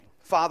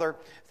Father,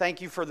 thank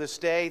you for this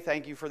day.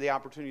 Thank you for the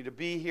opportunity to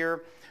be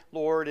here,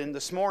 Lord. And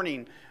this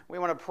morning, we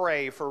want to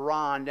pray for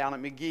Ron down at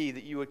McGee,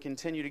 that you would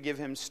continue to give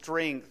him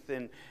strength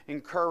and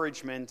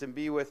encouragement, and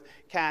be with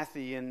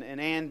Kathy and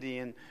Andy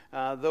and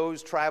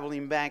those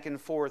traveling back and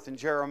forth. And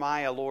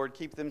Jeremiah, Lord,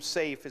 keep them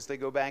safe as they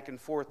go back and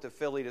forth to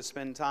Philly to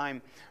spend time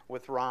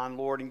with Ron,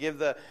 Lord. And give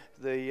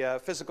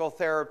the physical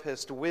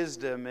therapist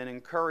wisdom and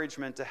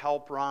encouragement to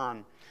help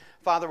Ron.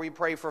 Father, we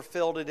pray for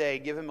Phil today.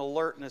 Give him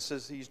alertness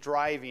as he's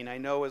driving. I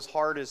know his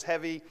heart is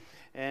heavy,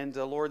 and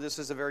Lord, this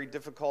is a very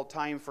difficult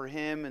time for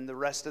him and the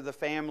rest of the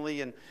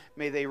family, and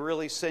may they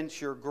really sense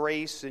your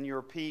grace and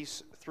your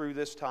peace through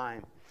this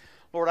time.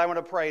 Lord, I want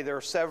to pray. There are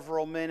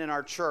several men in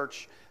our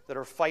church that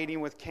are fighting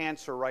with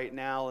cancer right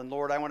now, and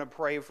Lord, I want to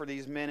pray for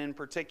these men in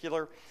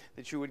particular,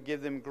 that you would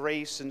give them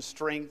grace and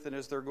strength, and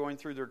as they're going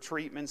through their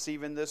treatments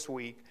even this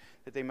week,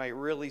 that they might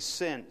really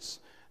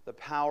sense the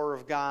power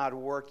of God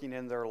working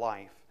in their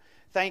life.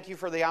 Thank you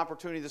for the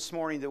opportunity this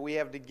morning that we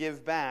have to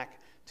give back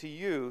to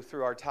you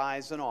through our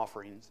tithes and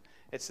offerings.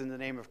 It's in the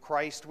name of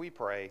Christ we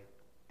pray.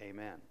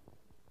 Amen.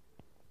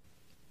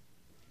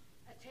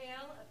 A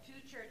tale of two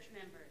church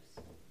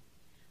members.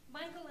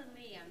 Michael and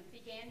Liam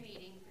began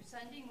meeting for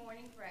Sunday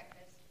morning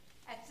breakfast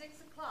at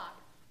 6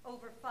 o'clock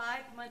over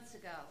 5 months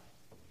ago.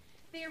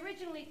 They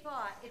originally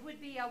thought it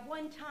would be a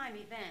one-time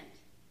event.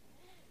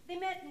 They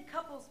met in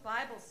couples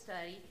Bible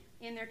study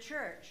in their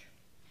church.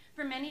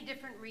 For many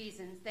different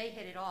reasons, they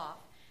hit it off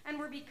and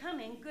were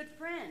becoming good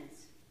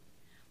friends.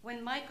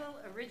 When Michael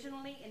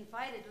originally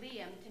invited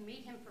Liam to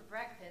meet him for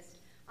breakfast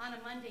on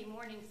a Monday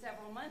morning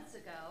several months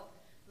ago,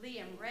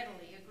 Liam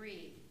readily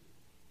agreed.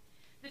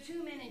 The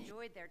two men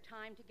enjoyed their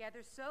time together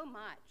so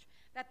much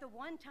that the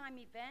one-time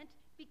event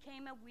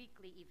became a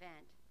weekly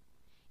event.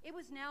 It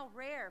was now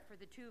rare for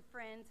the two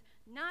friends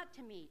not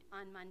to meet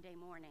on Monday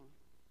morning.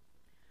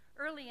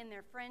 Early in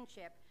their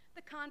friendship,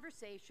 the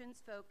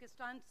conversations focused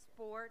on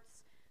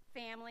sports,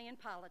 family, and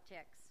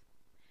politics.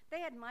 They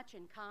had much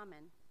in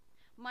common.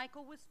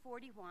 Michael was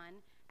 41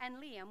 and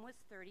Liam was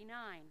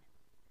 39.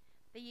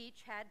 They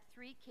each had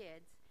 3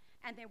 kids,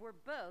 and they were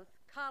both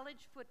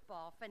college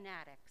football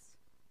fanatics.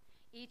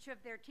 Each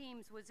of their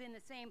teams was in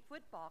the same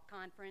football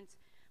conference,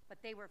 but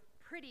they were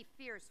pretty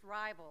fierce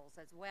rivals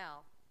as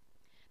well.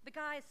 The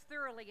guys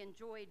thoroughly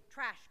enjoyed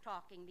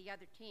trash-talking the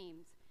other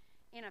teams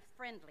in a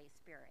friendly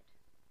spirit.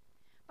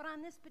 But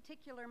on this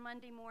particular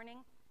Monday morning,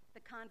 the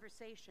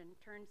conversation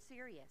turned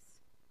serious.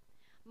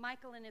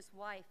 Michael and his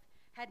wife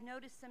had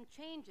noticed some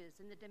changes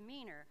in the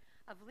demeanor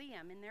of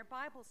Liam in their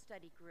Bible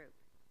study group.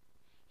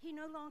 He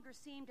no longer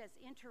seemed as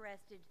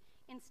interested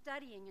in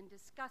studying and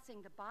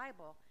discussing the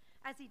Bible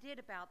as he did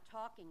about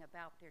talking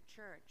about their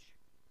church.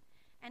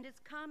 And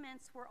his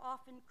comments were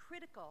often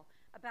critical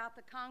about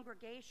the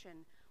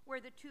congregation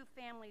where the two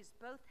families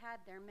both had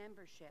their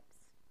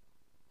memberships.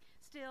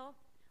 Still,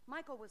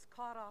 Michael was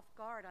caught off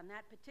guard on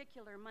that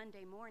particular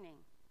Monday morning.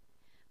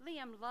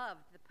 Liam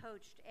loved the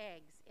poached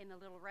eggs in the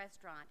little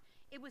restaurant.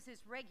 It was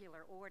his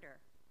regular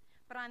order.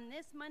 But on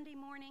this Monday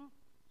morning,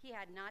 he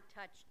had not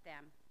touched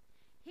them.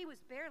 He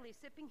was barely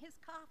sipping his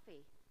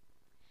coffee.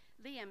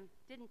 Liam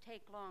didn't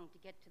take long to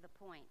get to the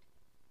point.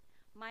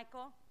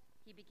 "Michael,"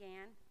 he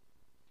began,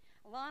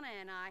 "Lana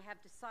and I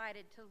have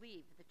decided to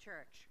leave the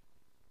church."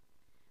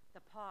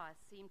 The pause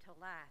seemed to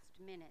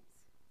last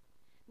minutes.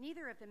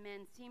 Neither of the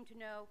men seemed to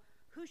know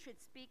who should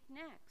speak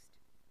next.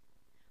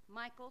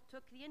 Michael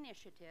took the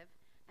initiative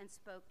and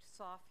spoke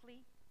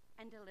softly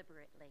and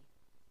deliberately.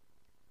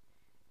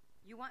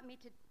 You want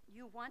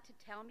to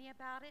tell me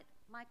about it?"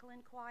 Michael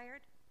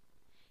inquired.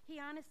 He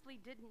honestly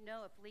didn't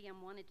know if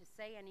Liam wanted to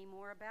say any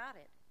more about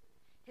it.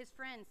 His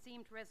friend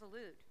seemed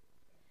resolute.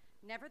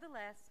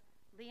 Nevertheless,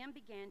 Liam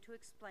began to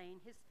explain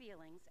his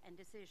feelings and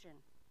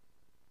decision.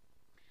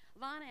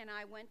 "Lana and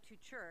I went to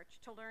church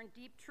to learn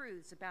deep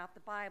truths about the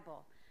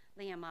Bible,"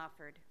 Liam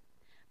offered.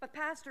 "But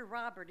Pastor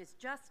Robert is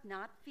just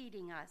not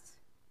feeding us.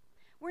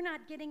 We're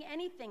not getting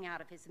anything out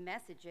of his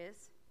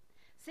messages.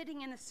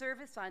 Sitting in the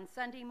service on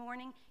Sunday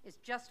morning is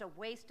just a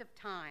waste of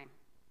time."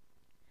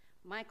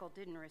 Michael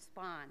didn't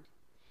respond.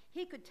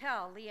 He could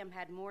tell Liam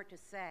had more to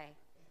say.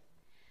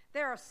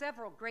 "There are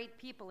several great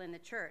people in the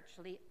church,"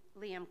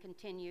 Liam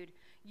continued.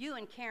 "You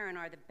and Karen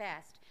are the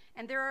best,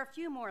 and there are a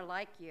few more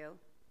like you."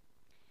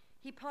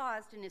 He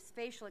paused, and his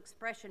facial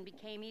expression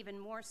became even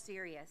more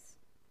serious.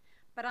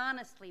 "But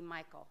honestly,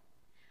 Michael,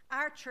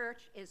 our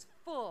church is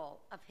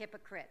full of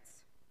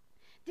hypocrites.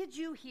 Did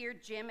you hear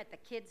Jim at the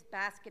kids'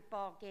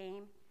 basketball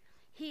game?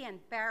 He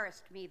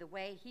embarrassed me the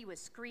way he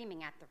was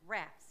screaming at the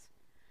refs.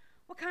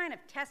 What kind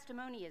of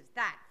testimony is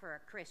that for a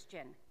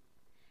Christian?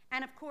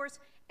 And of course,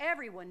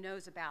 everyone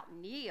knows about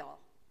Neil.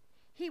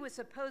 He was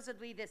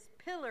supposedly this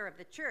pillar of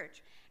the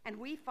church, and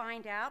we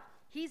find out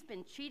he's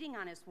been cheating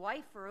on his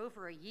wife for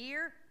over a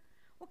year.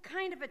 What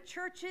kind of a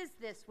church is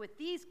this with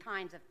these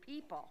kinds of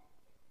people?"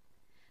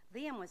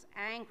 Liam was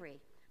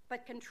angry,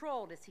 but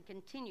controlled as he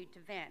continued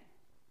to vent.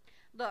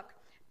 "Look,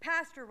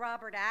 Pastor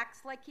Robert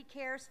acts like he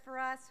cares for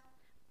us,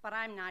 but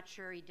I'm not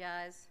sure he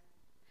does.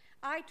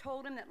 I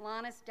told him that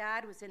Lana's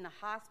dad was in the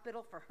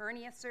hospital for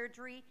hernia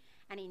surgery,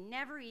 and he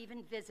never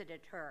even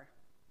visited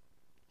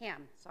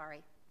him.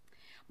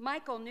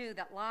 Michael knew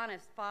that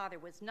Lana's father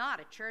was not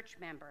a church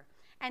member,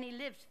 and he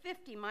lived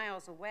 50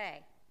 miles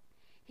away.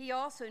 He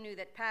also knew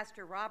that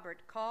Pastor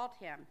Robert called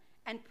him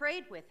and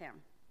prayed with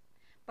him,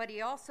 but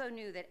he also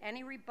knew that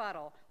any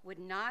rebuttal would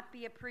not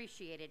be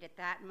appreciated at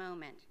that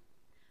moment.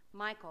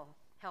 Michael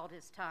held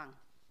his tongue.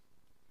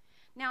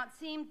 Now it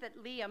seemed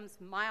that Liam's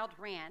mild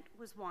rant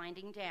was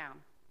winding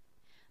down.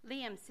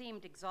 Liam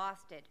seemed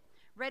exhausted,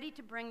 ready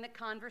to bring the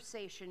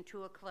conversation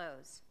to a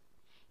close.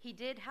 He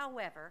did,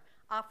 however,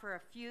 offer a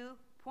few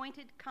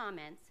pointed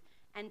comments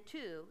and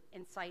 2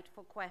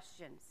 insightful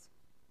questions.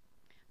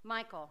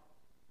 "Michael,"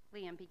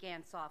 Liam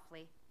began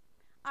softly,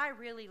 "I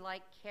really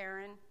like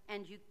Karen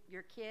and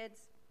your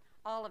kids.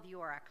 All of you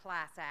are a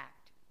class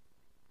act."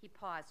 He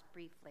paused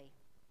briefly.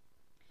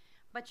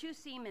 "But you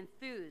seem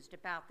enthused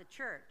about the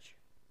church.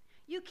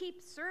 You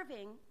keep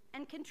serving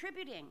and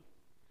contributing.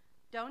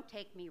 Don't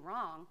take me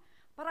wrong,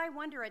 but I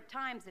wonder at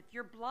times if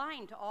you're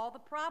blind to all the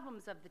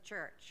problems of the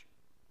church."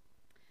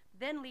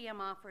 Then Liam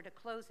offered a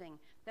closing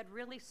that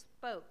really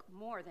spoke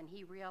more than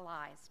he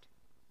realized.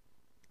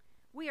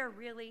 "We are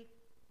really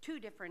 2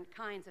 different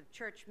kinds of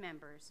church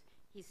members,"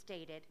 he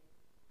stated.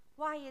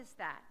 "Why is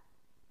that?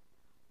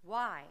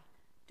 Why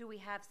do we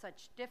have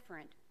such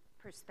different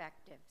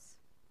perspectives?"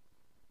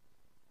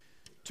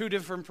 2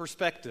 different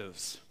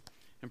perspectives.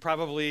 And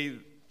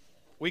probably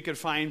we could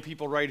find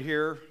people right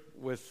here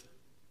with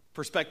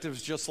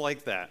perspectives just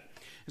like that.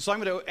 And so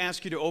I'm going to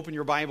ask you to open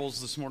your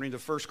Bibles this morning to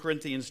 1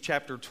 Corinthians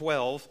chapter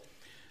 12.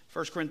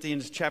 1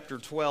 Corinthians chapter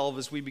 12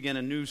 as we begin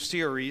a new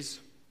series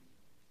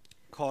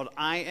called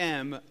I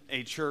Am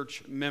a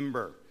Church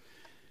Member.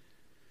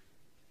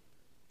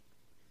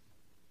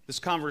 This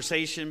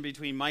conversation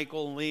between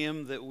Michael and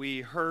Liam that we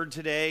heard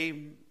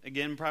today,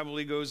 again,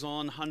 probably goes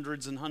on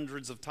hundreds and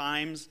hundreds of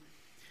times.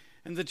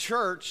 And the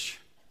Church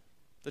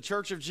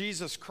of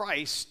Jesus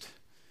Christ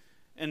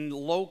in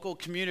local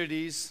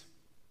communities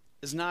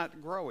is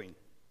not growing.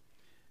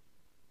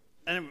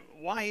 And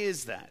why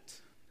is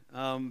that?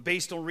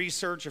 Based on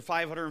research of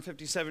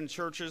 557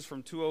 churches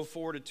from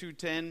 2004 to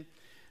 2010,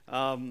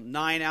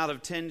 9 out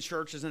of 10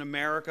 churches in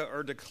America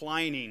are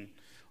declining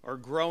or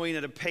growing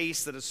at a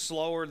pace that is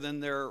slower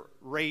than their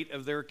rate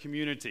of their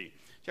community.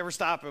 Did you ever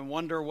stop and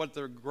wonder what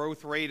the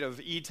growth rate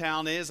of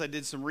E-Town is? I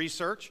did some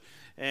research,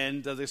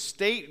 and the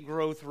state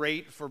growth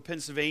rate for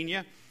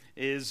Pennsylvania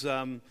is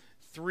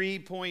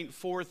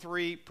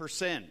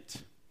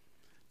 3.43%.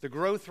 The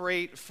growth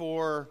rate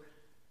for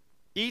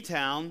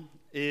E-Town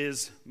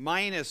is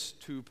minus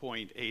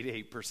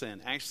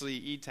 2.88%. Actually,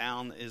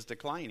 E-Town is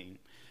declining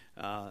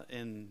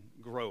in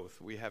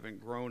growth. We haven't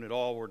grown at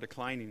all. We're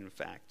declining, in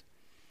fact.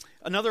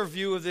 Another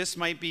view of this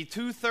might be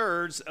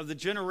 2/3 of the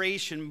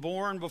generation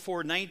born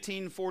before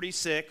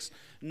 1946,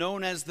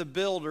 known as the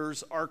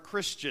Builders, are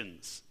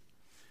Christians.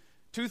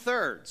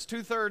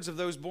 2/3 of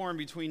those born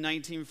between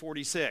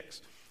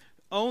 1946.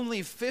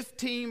 Only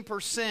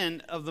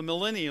 15% of the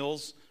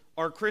millennials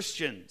are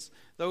Christians.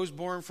 Those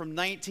born from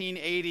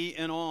 1980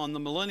 and on, the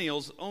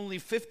millennials, only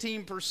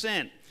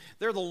 15%.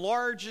 They're the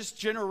largest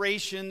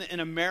generation in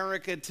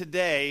America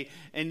today,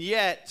 and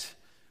yet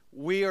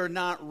we are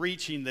not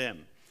reaching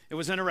them. It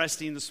was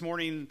interesting this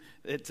morning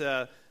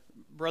that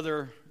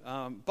Brother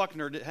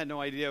Buckner had no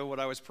idea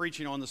what I was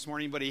preaching on this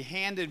morning, but he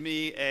handed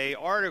me an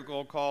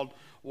article called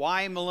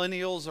Why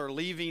Millennials Are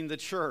Leaving the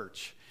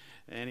Church.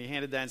 And he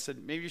handed that and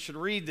said, maybe you should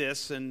read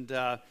this. And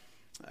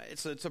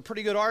it's a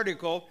pretty good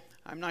article.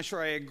 I'm not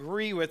sure I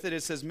agree with it.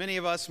 It says, many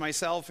of us,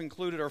 myself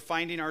included, are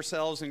finding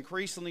ourselves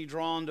increasingly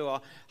drawn to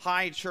a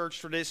high church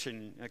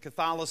tradition,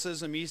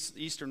 Catholicism,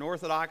 Eastern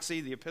Orthodoxy,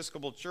 the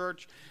Episcopal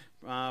Church,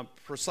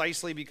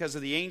 precisely because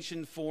of the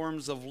ancient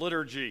forms of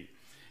liturgy.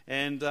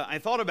 And I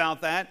thought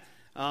about that.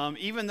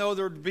 Even though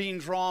they're being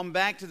drawn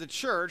back to the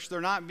church,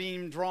 they're not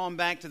being drawn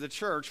back to the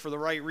church for the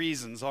right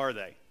reasons, are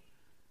they?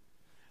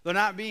 They're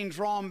not being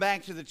drawn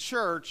back to the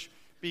church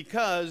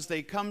because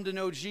they come to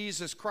know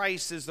Jesus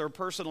Christ as their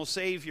personal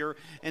Savior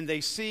and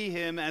they see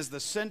Him as the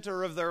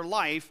center of their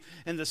life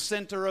and the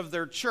center of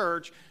their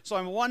church. So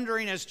I'm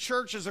wondering, as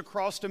churches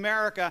across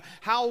America,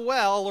 how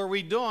well are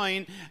we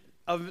doing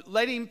of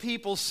letting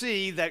people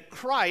see that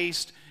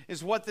Christ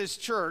is what this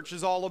church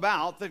is all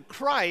about, that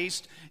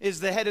Christ is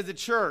the head of the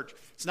church.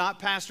 It's not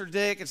Pastor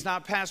Dick, it's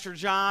not Pastor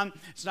John,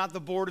 it's not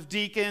the board of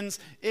deacons.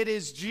 It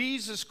is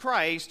Jesus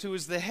Christ who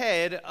is the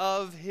head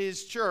of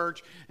His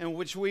church and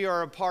which we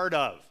are a part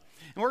of.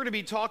 And we're going to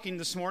be talking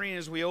this morning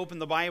as we open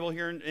the Bible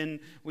here and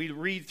we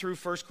read through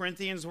 1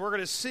 Corinthians. We're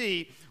going to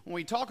see when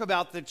we talk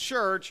about the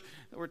church,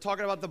 we're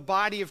talking about the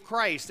body of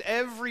Christ.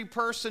 Every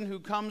person who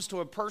comes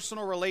to a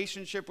personal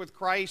relationship with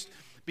Christ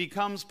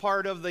becomes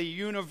part of the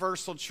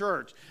universal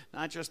church,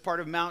 not just part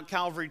of Mount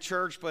Calvary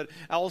Church, but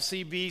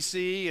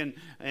LCBC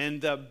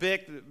and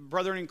BIC,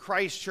 Brethren in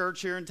Christ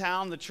Church here in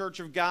town, the Church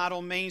of God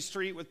on Main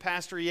Street with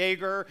Pastor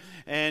Yeager,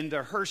 and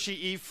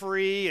Hershey E.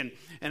 Free,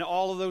 and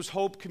all of those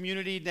Hope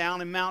Community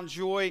down in Mount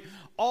Joy.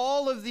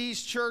 all of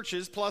these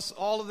churches, plus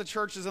all of the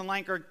churches in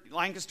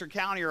Lancaster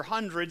County, or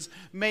hundreds,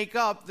 make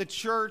up the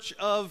Church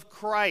of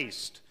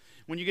Christ.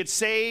 When you get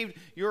saved,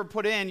 you're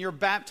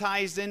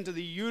baptized into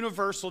the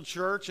universal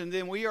church, and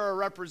then we are a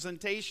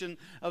representation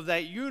of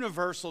that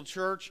universal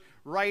church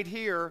right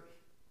here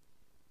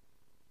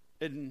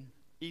in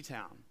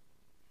E-Town.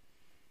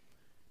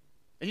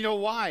 And you know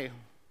why?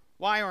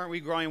 Why aren't we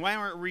growing? Why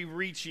aren't we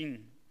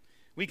reaching?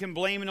 We can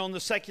blame it on the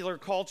secular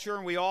culture,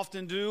 and we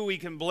often do. We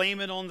can blame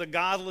it on the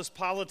godless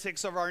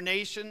politics of our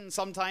nation, and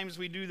sometimes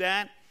we do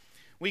that.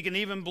 We can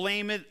even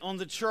blame it on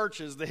the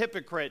churches, the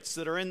hypocrites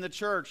that are in the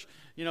church.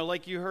 You know,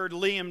 like you heard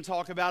Liam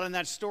talk about in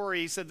that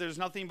story, he said there's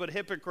nothing but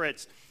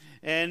hypocrites.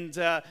 And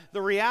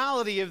the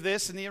reality of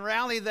this, and the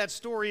reality of that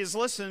story is,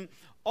 listen,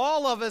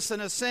 all of us, in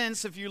a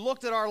sense, if you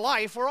looked at our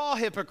life, we're all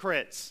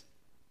hypocrites.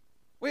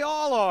 We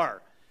all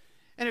are.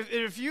 And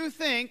if you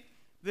think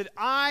that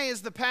I,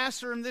 as the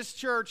pastor in this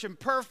church, am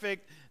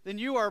perfect, then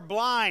you are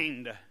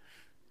blind.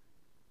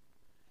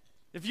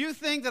 If you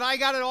think that I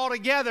got it all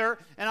together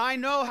and I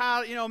know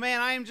how,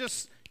 I am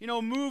just,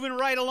 moving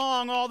right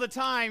along all the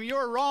time,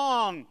 you're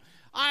wrong.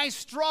 I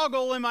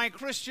struggle in my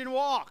Christian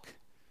walk.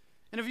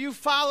 And if you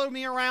follow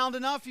me around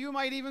enough, you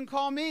might even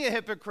call me a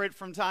hypocrite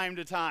from time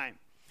to time.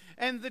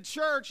 And the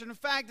church, in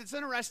fact, it's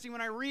interesting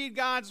when I read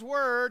God's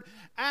word,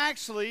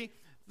 actually,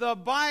 the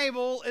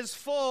Bible is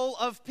full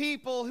of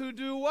people who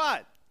do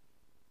what?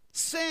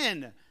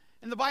 Sin.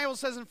 And the Bible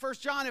says in 1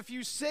 John, if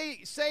you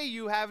say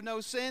you have no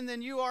sin,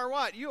 then you are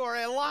what? You are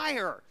a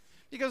liar.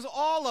 Because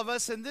all of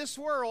us in this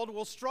world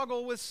will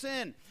struggle with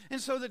sin. And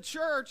so the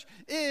church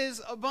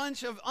is a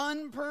bunch of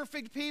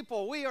unperfect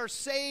people. We are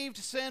saved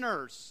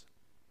sinners.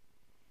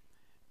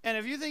 And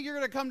if you think you're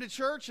going to come to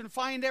church and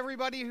find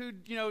everybody who,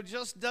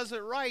 just does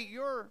it right,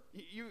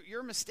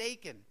 you're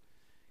mistaken.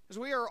 Because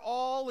we are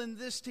all in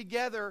this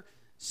together,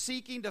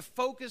 seeking to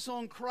focus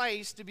on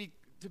Christ,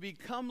 to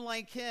become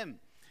like Him.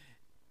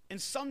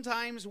 And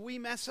sometimes we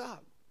mess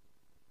up.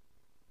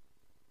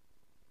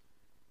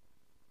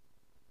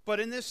 But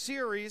in this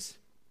series,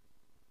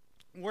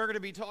 we're going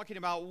to be talking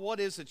about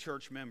what is a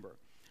church member.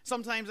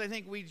 Sometimes I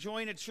think we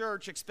join a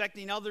church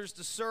expecting others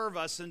to serve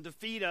us and to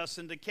feed us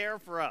and to care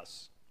for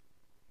us.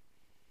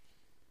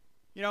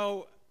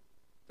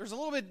 There's a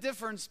little bit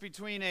difference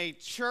between a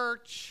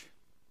church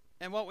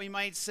and what we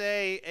might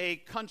say a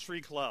country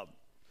club.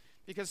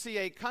 Because, see,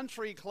 a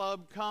country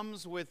club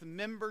comes with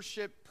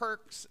membership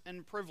perks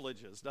and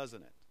privileges,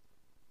 doesn't it?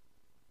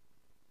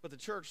 But the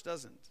church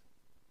doesn't.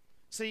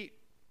 See,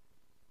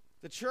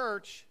 the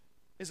church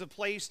is a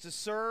place to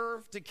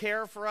serve, to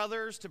care for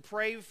others, to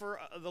pray for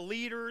the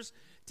leaders,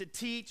 to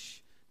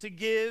teach, to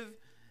give,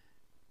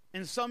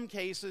 in some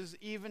cases,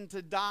 even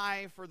to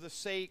die for the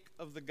sake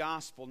of the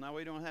gospel. Now,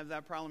 we don't have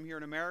that problem here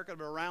in America,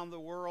 but around the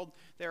world,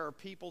 there are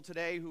people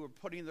today who are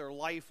putting their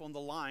life on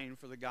the line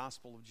for the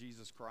gospel of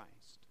Jesus Christ.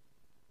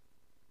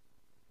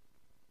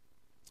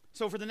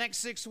 So for the next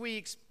 6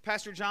 weeks,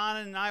 Pastor John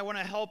and I want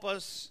to help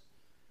us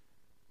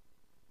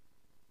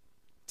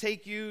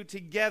take you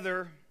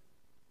together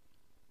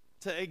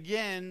to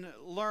again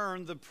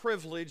learn the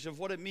privilege of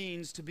what it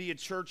means to be a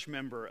church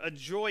member, a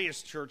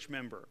joyous church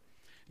member.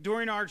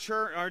 During our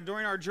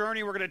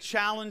journey, we're going to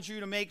challenge you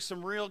to make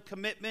some real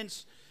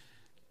commitments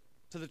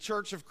to the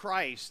Church of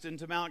Christ and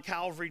to Mount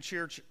Calvary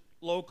Church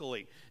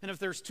locally. And if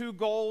there's 2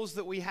 goals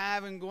that we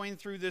have in going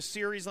through this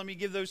series, let me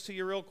give those to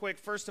you real quick.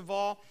 First of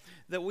all,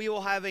 that we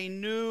will have a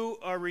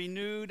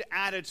renewed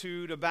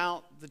attitude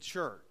about the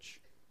church.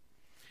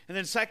 And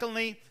then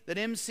secondly, that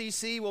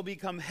MCC will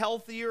become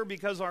healthier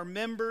because our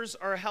members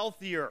are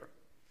healthier.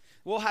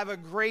 We'll have a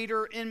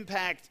greater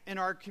impact in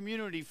our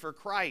community for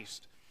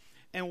Christ.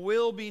 And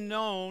we'll be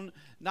known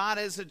not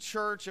as a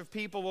church of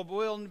people, but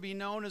we'll be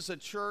known as a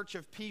church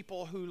of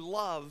people who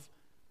love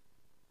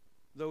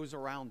those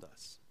around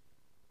us.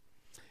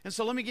 And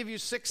so let me give you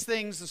 6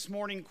 things this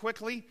morning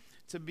quickly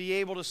to be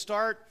able to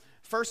start.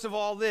 First of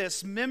all,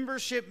 this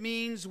membership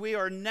means we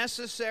are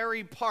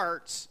necessary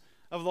parts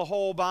of the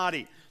whole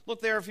body.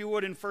 Look there, if you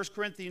would, in 1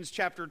 Corinthians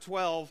chapter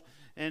 12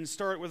 and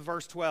start with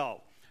verse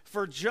 12.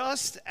 For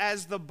just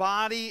as the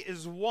body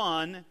is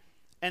one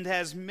and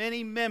has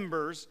many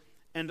members,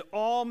 and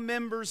all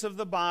members of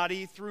the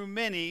body through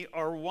many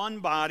are one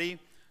body,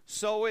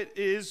 so it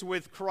is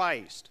with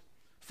Christ.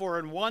 For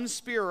in one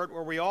Spirit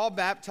were we all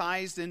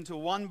baptized into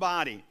one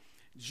body.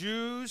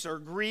 Jews or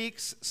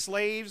Greeks,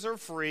 slaves or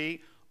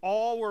free,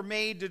 all were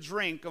made to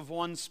drink of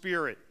one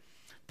Spirit.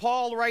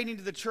 Paul, writing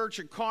to the church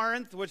at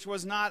Corinth, which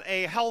was not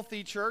a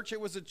healthy church, it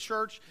was a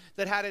church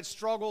that had its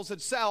struggles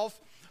itself.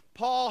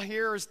 Paul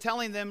here is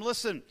telling them,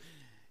 listen,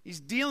 he's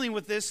dealing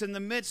with this in the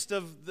midst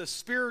of the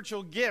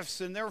spiritual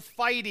gifts, and they're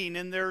fighting,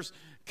 and there's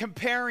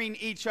comparing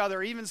each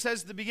other. He even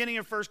says at the beginning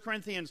of 1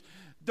 Corinthians,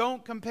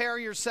 don't compare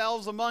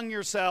yourselves among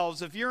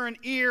yourselves. If you're an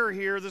ear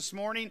here this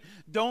morning,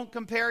 don't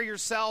compare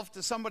yourself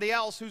to somebody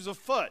else who's a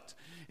foot.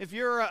 If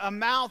you're a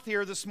mouth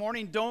here this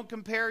morning, don't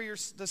compare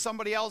to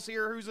somebody else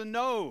here who's a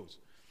nose.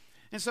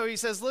 And so he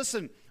says,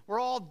 listen, We're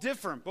all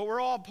different, but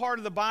we're all part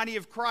of the body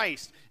of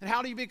Christ. And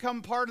how do you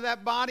become part of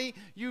that body?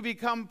 You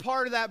become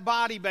part of that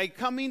body by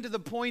coming to the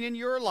point in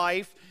your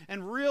life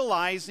and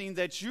realizing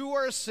that you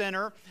are a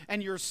sinner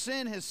and your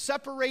sin has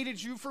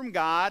separated you from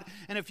God.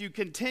 And if you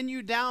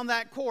continue down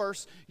that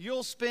course,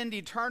 you'll spend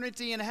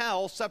eternity in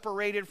hell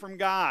separated from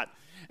God.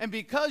 And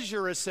because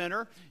you're a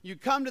sinner, you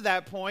come to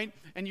that point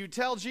and you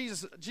tell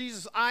Jesus,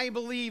 Jesus, I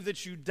believe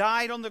that you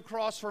died on the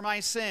cross for my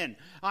sin.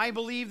 I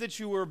believe that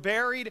you were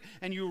buried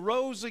and you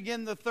rose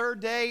again the third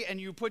day, and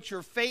you put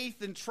your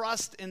faith and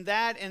trust in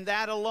that and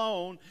that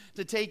alone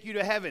to take you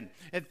to heaven.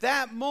 At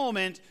that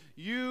moment,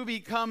 you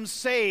become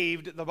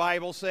saved, the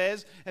Bible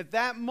says. At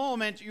that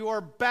moment, you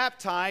are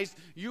baptized.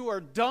 You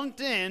are dunked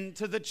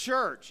into the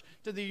church,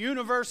 to the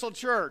universal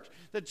church,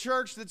 the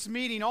church that's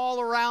meeting all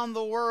around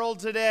the world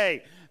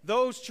today.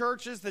 Those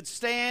churches that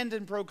stand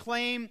and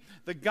proclaim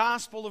the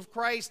gospel of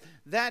Christ,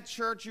 that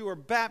church you are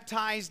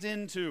baptized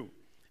into.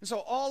 And so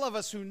all of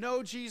us who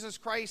know Jesus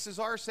Christ as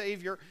our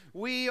Savior,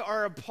 we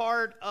are a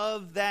part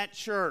of that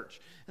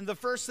church. And the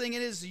first thing,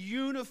 it is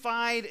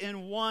unified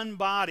in one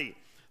body.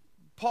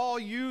 Paul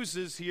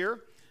uses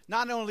here,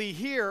 not only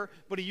here,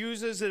 but he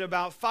uses it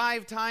about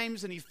 5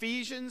 times in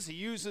Ephesians. He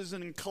uses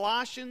it in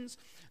Colossians.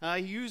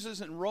 He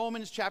uses it in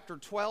Romans chapter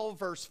 12,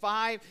 verse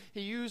 5.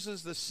 He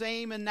uses the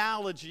same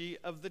analogy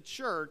of the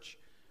church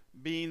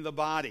being the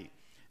body.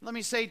 Let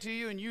me say to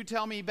you, and you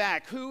tell me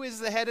back, who is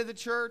the head of the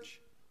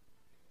church?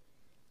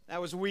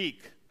 That was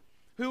weak.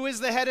 Who is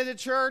the head of the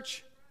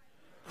church?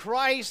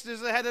 Christ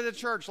is the head of the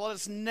church. Let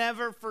us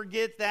never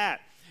forget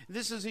that.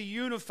 This is a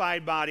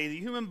unified body. The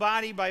human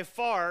body, by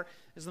far,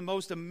 is the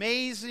most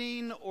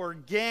amazing,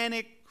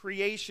 organic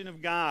creation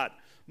of God.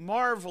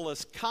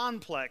 Marvelous,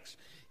 complex,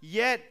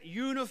 yet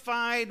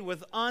unified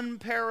with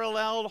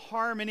unparalleled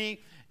harmony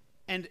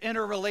and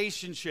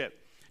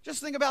interrelationship.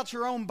 Just think about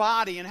your own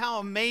body and how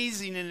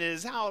amazing it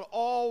is, how it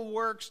all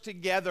works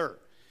together.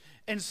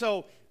 And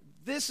so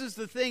this is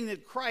the thing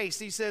that Christ,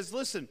 he says,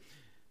 listen,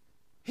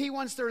 he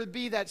wants there to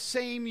be that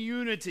same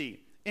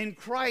unity. In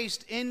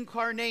Christ's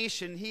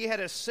incarnation, he had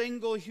a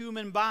single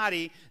human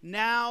body.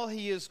 Now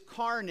he is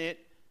carnate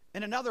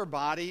in another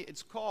body.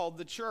 It's called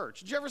the church.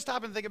 Did you ever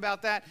stop and think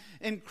about that?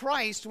 In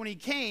Christ, when he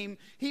came,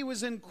 he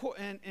was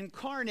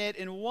incarnate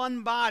in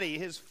one body,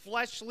 his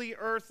fleshly,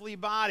 earthly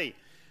body.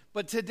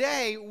 But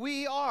today,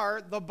 we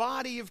are the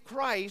body of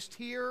Christ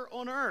here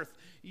on earth.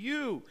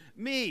 You,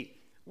 me,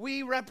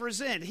 we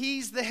represent.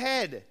 He's the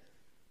head.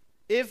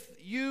 If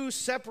you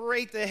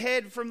separate the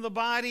head from the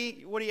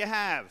body, what do you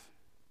have?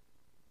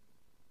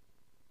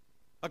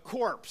 A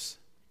corpse,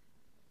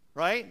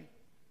 right?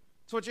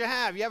 That's what you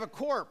have. You have a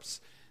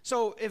corpse.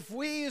 So if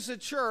we as a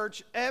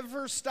church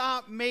ever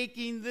stop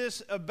making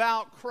this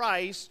about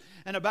Christ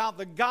and about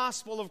the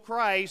gospel of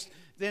Christ,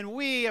 then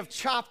we have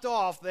chopped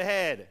off the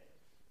head.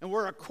 And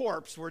we're a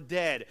corpse. We're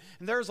dead.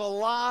 And there's a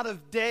lot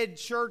of dead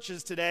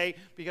churches today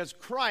because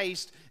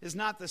Christ is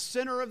not the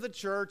center of the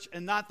church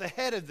and not the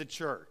head of the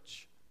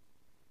church.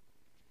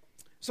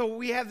 So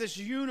we have this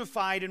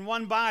unified in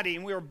one body,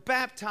 and we are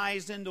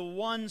baptized into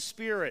one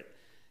spirit.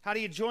 How do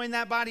you join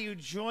that body? You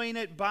join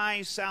it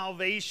by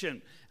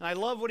salvation. And I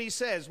love what he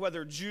says,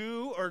 whether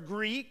Jew or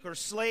Greek or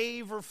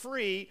slave or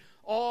free,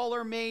 all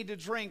are made to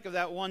drink of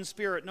that one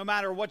spirit. No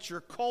matter what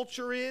your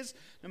culture is,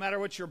 no matter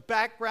what your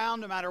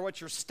background, no matter what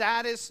your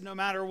status, no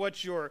matter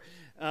what your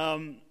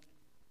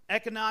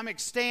economic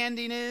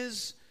standing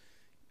is,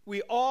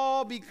 we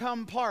all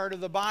become part of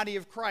the body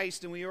of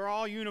Christ, and we are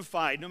all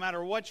unified, no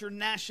matter what your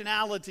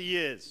nationality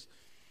is.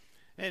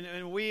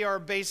 And we are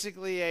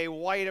basically a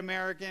white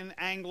American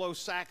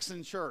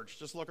Anglo-Saxon church.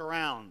 Just look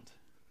around.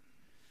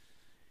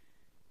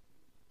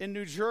 In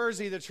New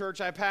Jersey, the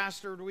church I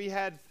pastored, we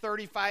had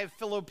 35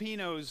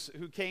 Filipinos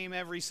who came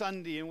every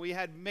Sunday, and we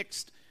had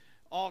mixed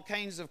all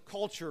kinds of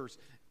cultures.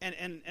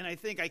 And I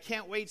think I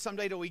can't wait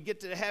someday till we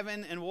get to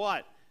heaven, and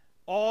what?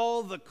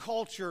 All the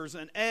cultures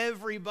and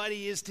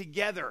everybody is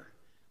together.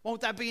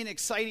 Won't that be an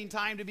exciting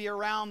time to be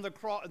around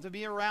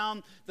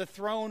the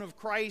throne of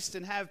Christ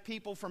and have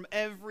people from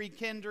every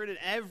kindred and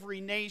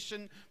every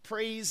nation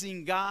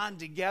praising God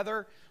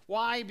together?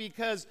 Why?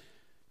 Because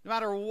no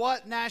matter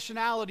what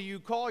nationality you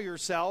call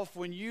yourself,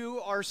 when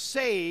you are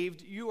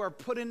saved, you are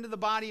put into the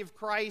body of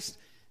Christ,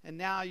 and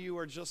now you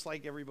are just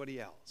like everybody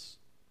else.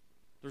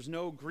 There's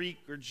no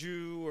Greek or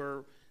Jew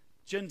or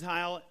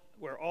Gentile.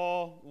 We're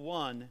all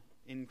one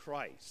in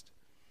Christ.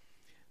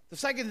 The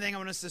second thing I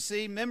want us to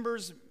see,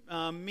 members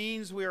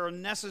means we are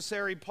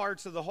necessary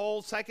parts of the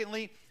whole.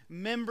 Secondly,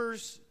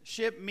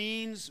 membership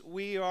means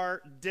we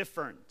are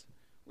different.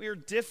 We are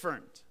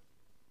different.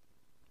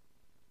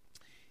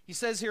 He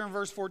says here in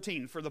verse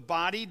 14, "For the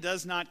body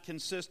does not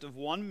consist of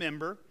one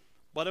member,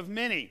 but of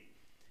many.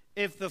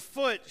 If the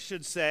foot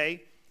should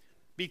say,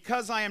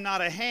 'Because I am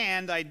not a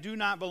hand, I do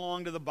not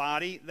belong to the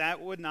body,'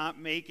 that would not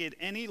make it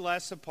any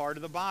less a part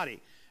of the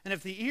body. And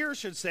if the ear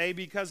should say,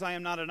 'Because I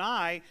am not an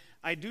eye,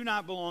 I do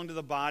not belong to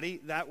the body,'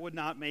 that would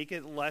not make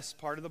it less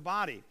part of the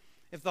body.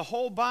 If the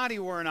whole body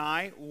were an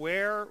eye,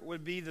 where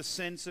would be the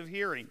sense of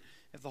hearing?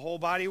 If the whole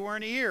body were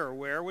an ear,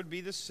 where would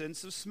be the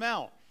sense of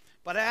smell?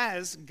 but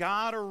as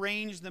God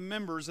arranged the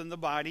members in the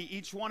body,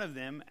 each one of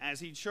them as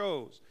he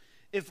chose.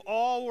 If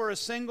all were a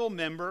single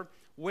member,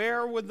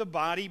 where would the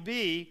body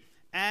be?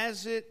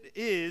 As it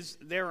is,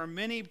 there are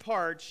many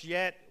parts,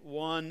 yet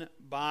one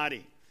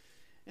body.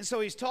 And so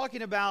he's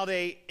talking about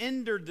an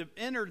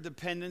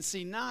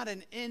interdependency, not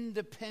an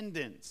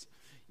independence.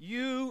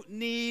 You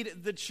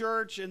need the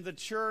church, and the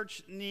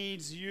church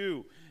needs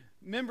you.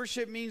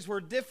 Membership means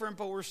we're different,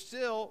 but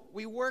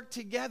we work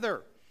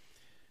together.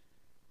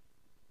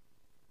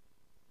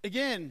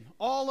 Again,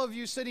 all of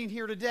you sitting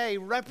here today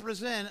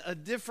represent a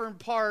different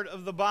part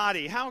of the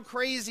body. How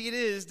crazy it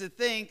is to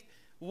think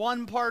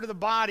one part of the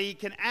body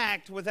can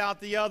act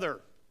without the other.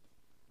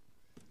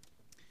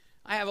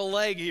 I have a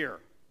leg here.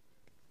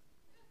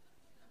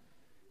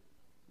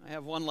 I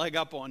have one leg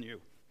up on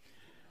you.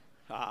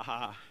 Ha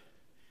ha.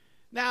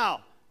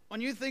 Now, when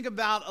you think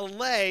about a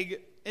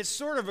leg, it's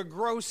sort of a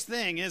gross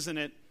thing, isn't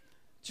it?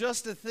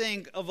 Just to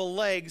think of a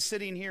leg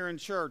sitting here in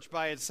church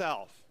by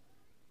itself.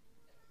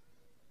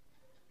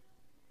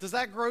 Does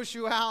that gross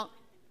you out?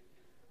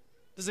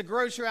 Does it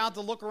gross you out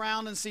to look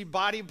around and see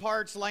body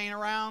parts laying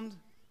around?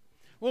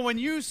 Well, when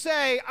you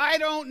say, I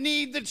don't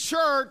need the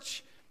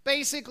church,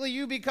 basically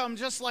you become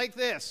just like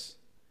this.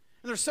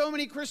 And there's so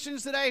many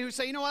Christians today who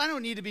say, you know what, I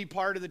don't need to be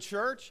part of the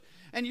church.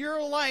 And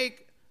you're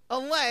like a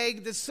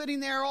leg that's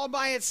sitting there all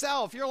by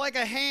itself. You're like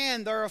a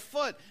hand or a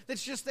foot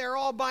that's just there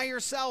all by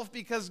yourself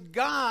because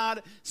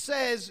God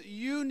says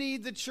you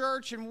need the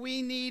church and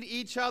we need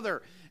each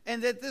other.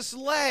 And that this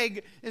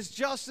leg is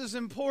just as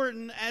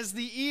important as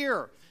the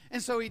ear.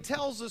 And so he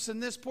tells us in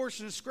this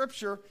portion of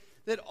Scripture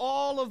that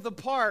all of the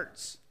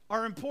parts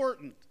are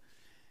important.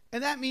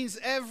 And that means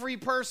every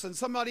person.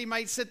 Somebody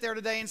might sit there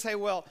today and say,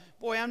 well,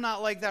 boy, I'm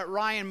not like that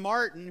Ryan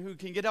Martin who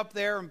can get up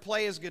there and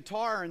play his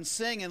guitar and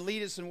sing and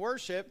lead us in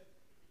worship.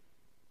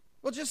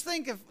 Well, just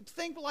think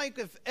like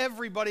if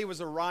everybody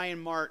was a Ryan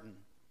Martin.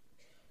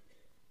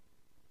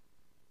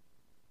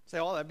 Say,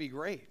 oh, that'd be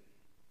great.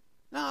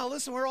 No,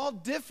 listen, we're all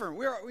different.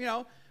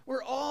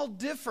 We're all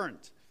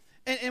different.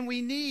 And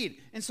we need.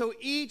 And so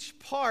each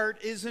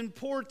part is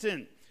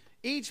important.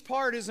 Each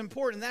part is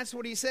important. That's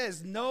what he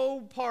says. No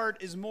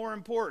part is more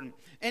important.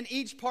 And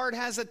each part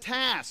has a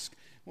task.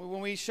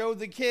 When we showed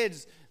the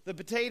kids the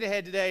potato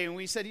head today, and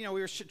we said, we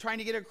were trying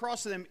to get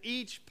across to them,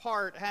 each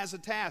part has a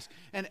task.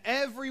 And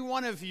every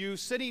one of you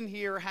sitting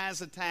here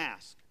has a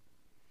task.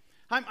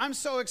 I'm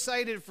so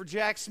excited for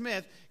Jack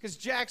Smith because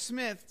Jack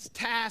Smith's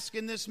task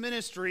in this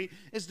ministry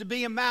is to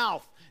be a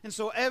mouth. And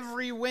so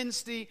every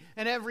Wednesday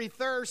and every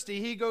Thursday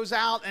he goes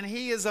out and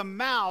he is a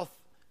mouth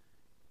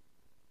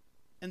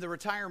in the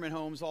retirement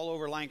homes all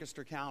over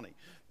Lancaster County.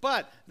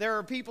 But there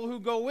are people who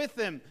go with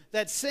him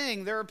that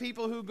sing. There are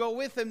people who go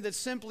with him that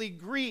simply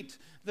greet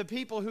the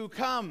people who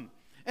come.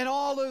 And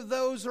all of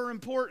those are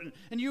important.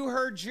 And you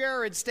heard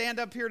Jared stand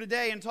up here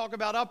today and talk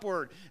about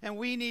Upward. And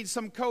we need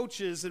some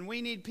coaches. And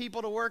we need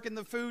people to work in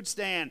the food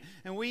stand.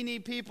 And we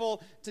need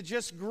people to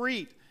just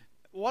greet.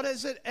 What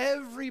is it?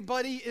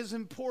 Everybody is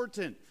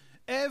important.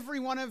 Every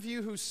one of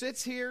you who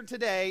sits here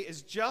today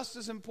is just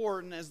as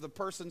important as the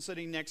person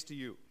sitting next to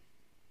you.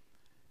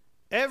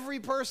 Every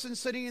person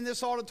sitting in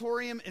this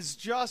auditorium is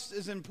just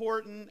as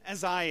important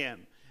as I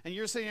am. And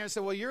you're sitting there and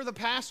say, well, you're the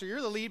pastor.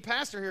 You're the lead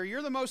pastor here.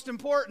 You're the most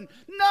important.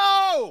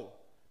 No,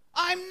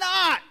 I'm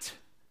not.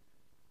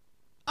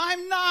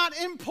 I'm not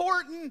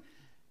important,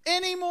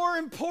 any more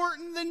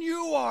important than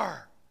you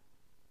are.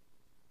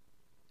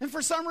 And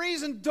for some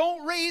reason,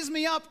 don't raise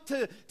me up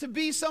to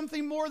be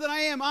something more than I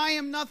am. I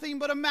am nothing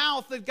but a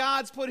mouth that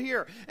God's put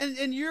here.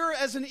 And you're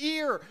as an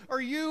ear or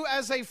you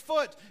as a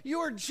foot. You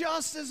are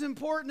just as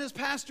important as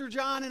Pastor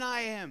John and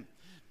I am.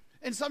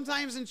 And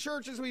sometimes in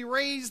churches we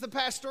raise the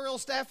pastoral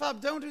staff up.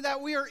 Don't do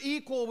that. We are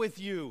equal with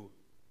you.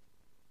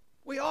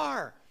 We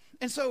are.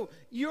 And so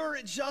you're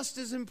just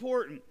as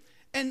important.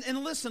 And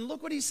listen,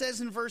 look what he says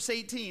in verse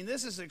 18.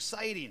 This is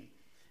exciting.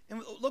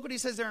 And look what he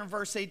says there in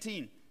verse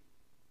 18.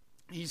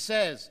 He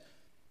says,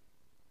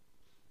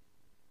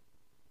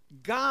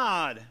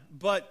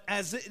 but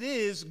as it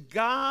is,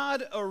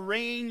 God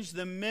arranged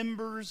the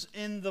members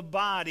in the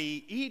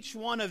body, each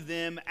one of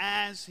them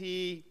as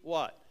he,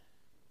 what?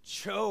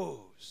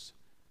 Chose.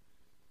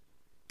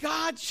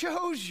 God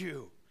chose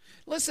you.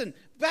 Listen,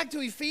 back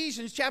to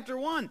Ephesians chapter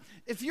 1.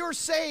 If you're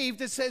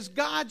saved, it says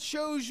God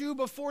chose you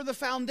before the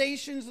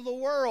foundations of the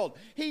world.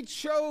 He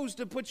chose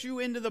to put you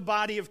into the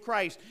body of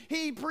Christ.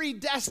 He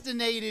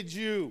predestinated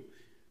you.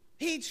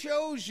 He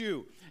chose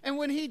you. And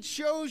when he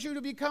chose you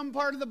to become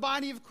part of the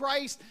body of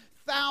Christ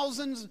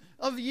thousands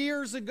of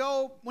years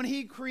ago, when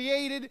he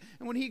created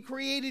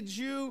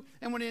you,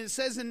 and when it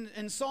says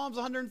in Psalms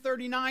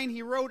 139,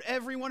 he wrote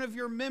every one of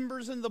your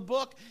members in the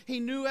book. He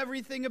knew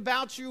everything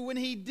about you. When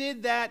he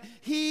did that,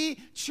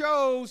 he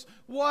chose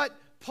what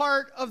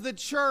part of the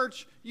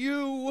church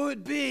you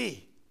would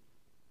be.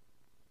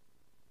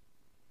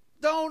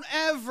 Don't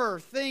ever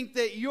think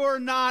that you're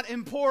not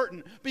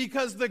important,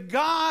 because the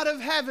God of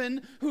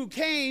heaven who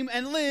came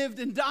and lived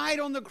and died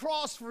on the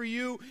cross for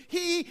you,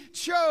 he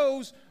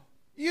chose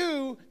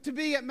you to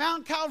be at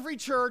Mount Calvary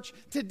Church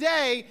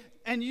today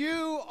And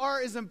you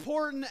are as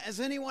important as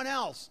anyone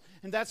else.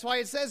 And that's why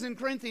it says in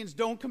Corinthians,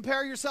 don't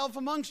compare yourself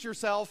amongst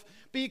yourself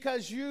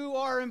because you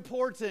are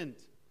important.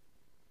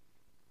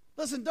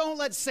 Listen, don't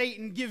let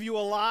Satan give you a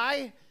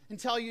lie and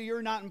tell you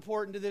you're not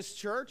important to this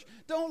church.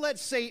 Don't let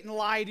Satan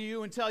lie to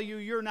you and tell you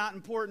you're not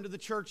important to the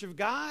church of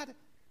God.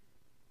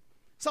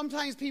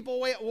 Sometimes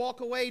people walk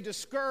away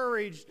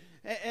discouraged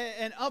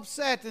and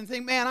upset and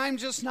think, man, I'm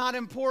just not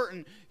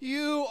important.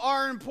 You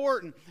are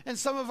important. And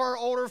some of our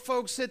older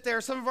folks sit there,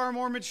 some of our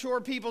more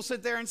mature people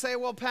sit there and say,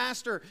 well,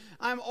 Pastor,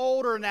 I'm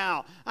older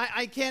now.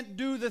 I can't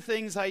do the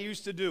things I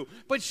used to do.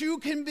 But you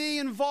can be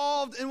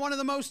involved in one of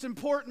the most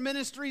important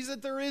ministries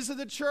that there is of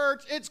the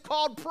church. It's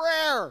called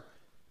prayer.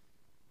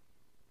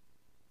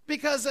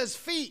 Because as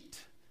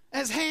feet,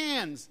 as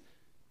hands,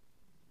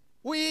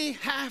 we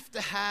have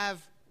to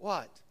have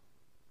what?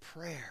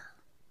 Prayer.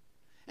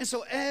 And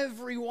so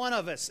every one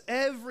of us,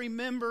 every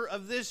member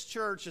of this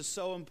church is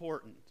so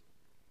important.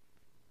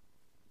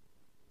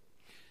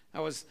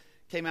 I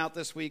came out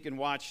this week and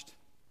watched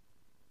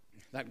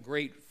that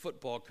great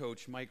football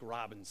coach, Mike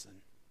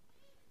Robinson.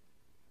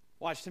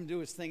 Watched him do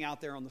his thing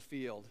out there on the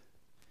field.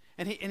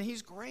 And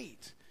he's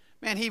great.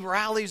 Man, he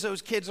rallies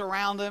those kids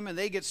around him, and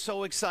they get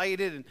so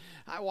excited. And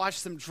I watched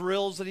some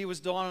drills that he was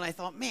doing, and I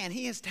thought, man,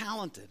 he is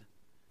talented.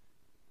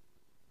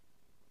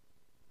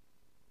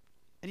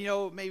 And,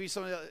 maybe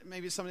some of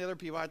the other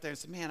people out there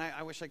said, man,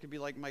 I wish I could be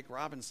like Mike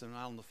Robinson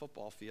out on the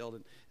football field,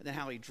 and then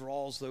how he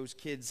draws those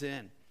kids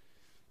in.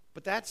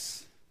 But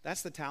that's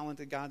the talent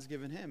that God's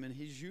given him, and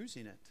he's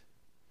using it.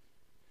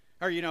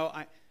 Or,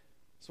 I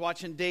was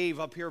watching Dave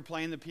up here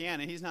playing the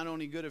piano. He's not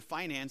only good at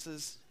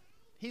finances,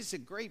 he's a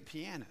great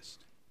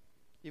pianist,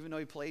 even though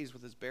he plays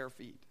with his bare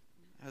feet.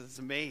 I was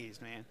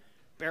amazed, man.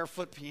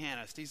 Barefoot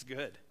pianist, he's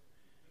good.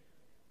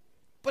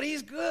 But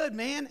he's good,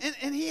 man,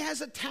 and he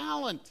has a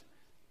talent.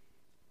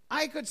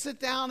 I could sit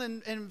down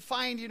and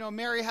find,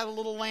 Mary Had a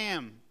Little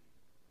Lamb.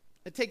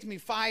 It takes me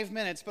 5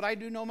 minutes, but I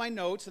do know my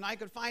notes, and I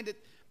could find it.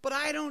 But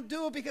I don't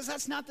do it because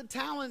that's not the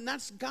talent.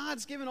 That's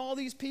God's given all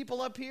these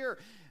people up here.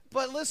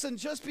 But listen,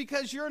 just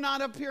because you're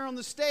not up here on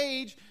the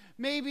stage,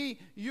 maybe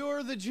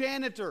you're the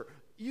janitor.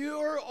 You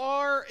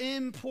are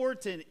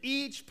important,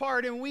 each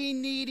part, and we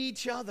need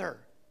each other.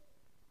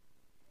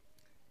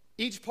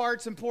 Each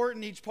part's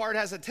important. Each part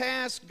has a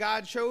task.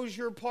 God chose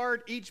your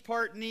part. Each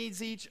part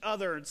needs each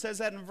other. It says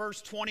that in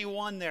verse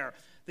 21 there.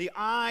 The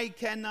eye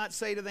cannot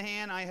say to the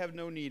hand, I have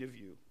no need of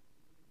you.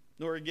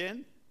 Nor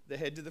again, the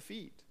head to the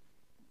feet.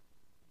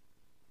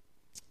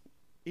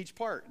 Each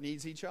part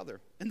needs each other.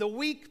 And the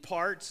weak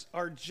parts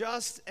are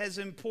just as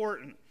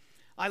important.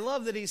 I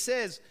love that he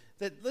says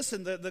that,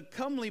 listen, the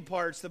comely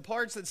parts, the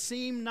parts that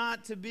seem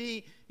not to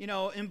be,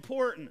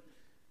 important.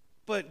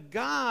 But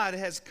God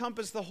has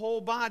compassed the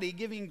whole body,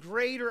 giving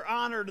greater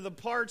honor to the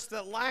parts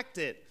that lacked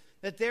it,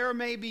 that there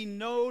may be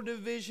no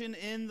division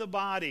in the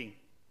body.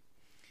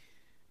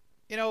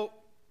 And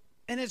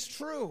it's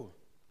true.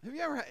 Have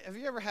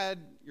you ever had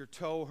your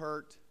toe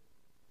hurt?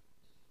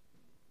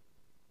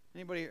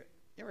 Anybody,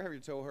 you ever have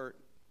your toe hurt?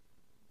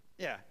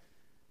 Yeah.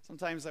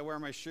 Sometimes I wear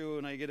my shoe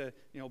and I get a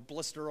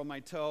blister on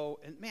my toe,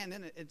 and man,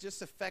 then it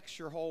just affects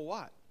your whole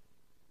what?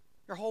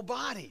 Your whole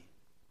body.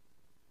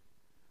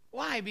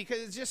 Why? Because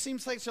it just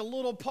seems like it's a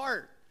little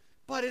part,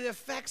 but it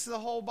affects the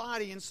whole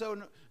body. And so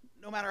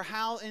no matter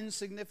how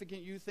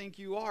insignificant you think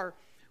you are,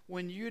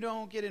 when you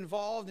don't get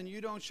involved and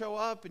you don't show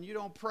up and you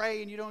don't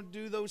pray and you don't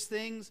do those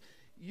things,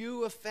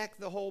 you affect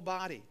the whole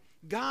body.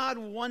 God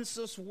wants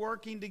us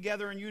working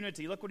together in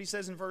unity. Look what he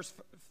says in verse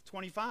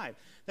 25,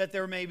 that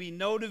there may be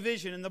no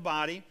division in the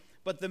body,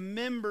 but the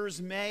members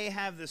may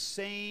have the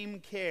same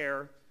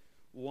care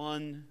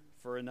one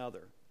for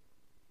another.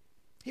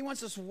 He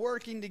wants us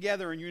working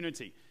together in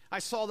unity. I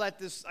saw that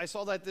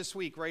this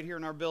week right here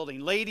in our building.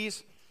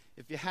 Ladies,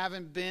 if you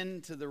haven't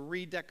been to the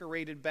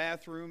redecorated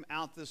bathroom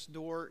out this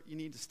door, you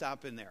need to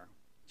stop in there.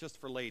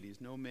 Just for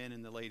ladies, no men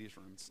in the ladies'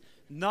 rooms.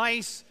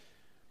 Nice,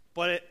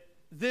 but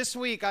this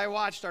week I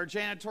watched our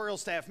janitorial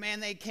staff. Man,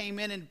 they came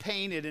in and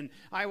painted, and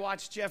I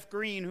watched Jeff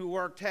Martin, who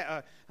worked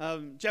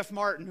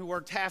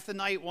half the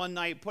night one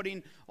night,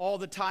 putting all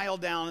the tile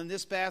down in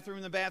this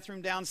bathroom, the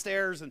bathroom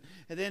downstairs, and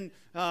then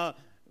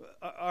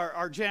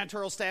our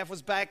janitorial staff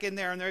was back in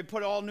there, and they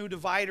put all new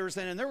dividers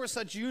in, and there was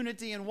such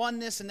unity and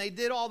oneness, and they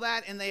did all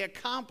that, and they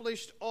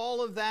accomplished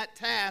all of that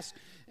task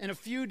in a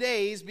few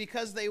days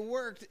because they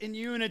worked in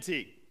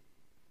unity.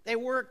 They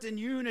worked in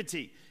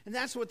unity, and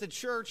that's what the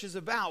church is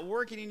about,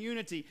 working in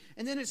unity.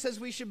 And then it says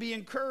we should be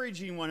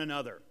encouraging one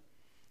another.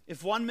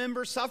 If one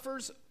member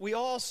suffers, we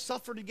all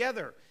suffer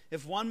together.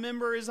 If one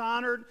member is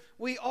honored,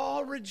 we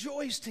all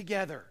rejoice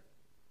together.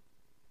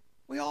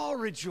 We all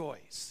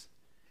rejoice.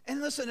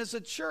 And listen, as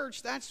a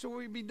church, that's what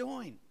we'd be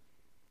doing.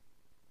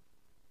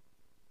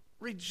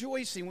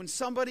 Rejoicing. When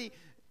somebody,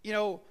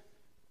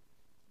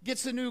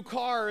 gets a new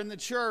car in the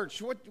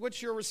church,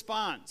 what's your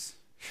response?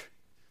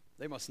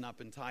 They must not have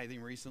been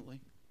tithing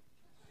recently.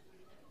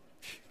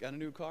 Got a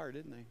new car,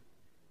 didn't they?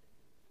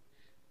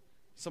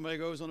 Somebody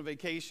goes on a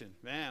vacation.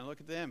 Man, look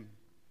at them.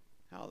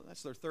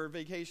 That's their third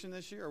vacation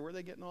this year. Where are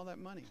they getting all that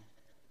money?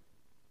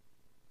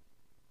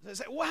 They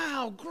say,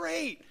 wow,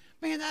 great.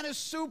 Man, that is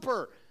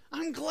super.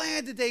 I'm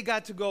glad that they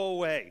got to go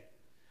away.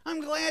 I'm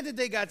glad that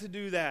they got to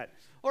do that.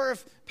 Or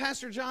if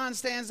Pastor John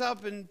stands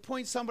up and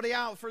points somebody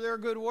out for their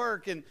good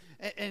work, and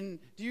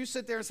do you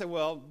sit there and say,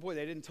 well, boy,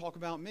 they didn't talk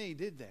about me,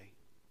 did they?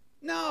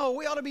 No,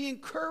 we ought to be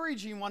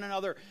encouraging one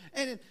another.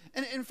 And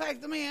in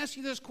fact, let me ask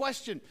you this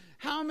question.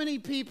 How many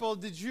people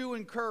did you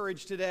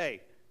encourage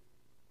today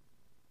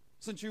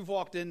since you've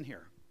walked in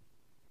here?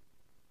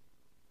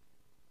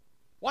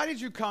 Why did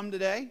you come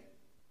today?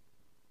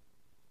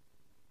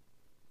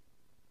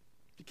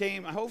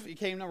 I hope you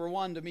came, number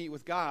one, to meet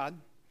with God.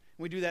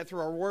 We do that through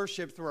our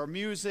worship, through our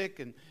music,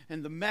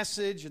 and the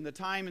message, and the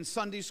time in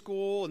Sunday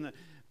school.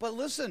 But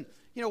listen,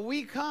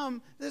 we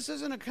come, this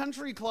isn't a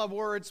country club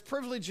where it's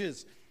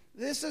privileges.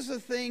 This is a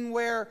thing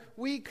where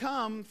we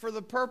come for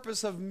the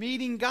purpose of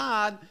meeting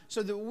God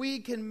so that we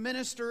can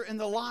minister in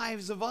the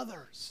lives of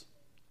others.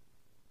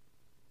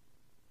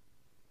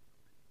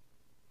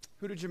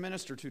 Who did you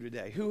minister to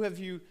today? Who have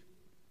you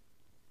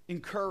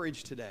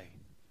encouraged today?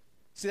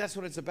 See, that's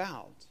what it's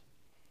about.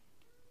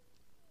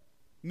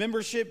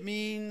 Membership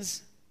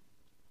means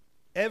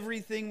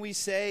everything we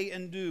say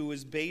and do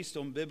is based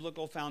on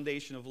biblical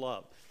foundation of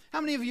love.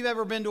 How many of you have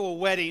ever been to a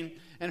wedding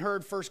and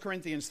heard 1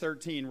 Corinthians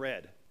 13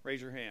 read?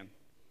 Raise your hand.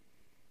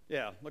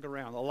 Yeah, look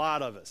around. A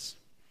lot of us.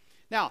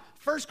 Now,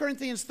 1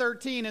 Corinthians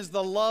 13 is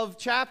the love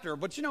chapter,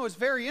 but it's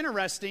very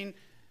interesting,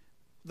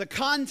 the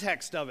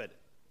context of it.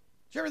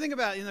 Did you ever think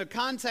about it? The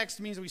context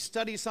means we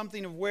study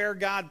something of where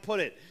God put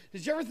it.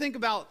 Did you ever think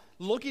about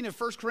looking at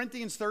 1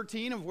 Corinthians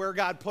 13 of where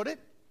God put it?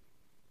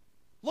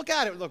 Look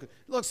at it.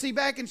 Look, see,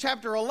 back in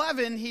chapter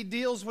 11, he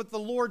deals with the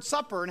Lord's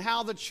Supper and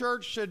how the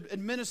church should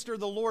administer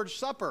the Lord's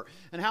Supper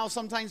and how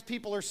sometimes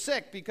people are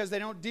sick because they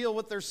don't deal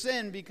with their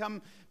sin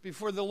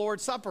before the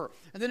Lord's Supper.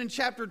 And then in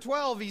chapter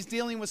 12, he's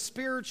dealing with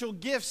spiritual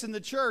gifts in the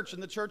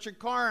church at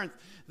Corinth.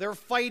 They're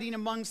fighting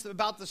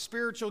about the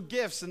spiritual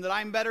gifts and that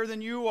I'm better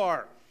than you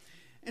are.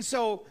 And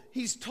so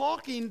he's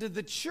talking to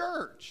the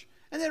church.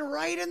 And then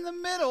right in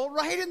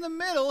the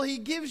middle, he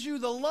gives you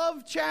the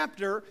love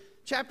chapter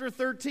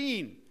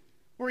 13.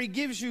 Where he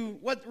gives you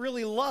what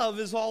really love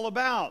is all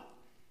about.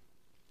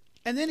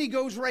 And then he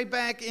goes right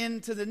back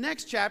into the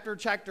next chapter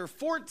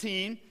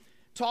 14,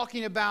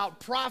 talking about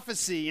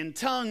prophecy and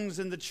tongues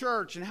in the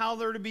church and how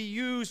they're to be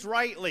used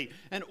rightly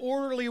and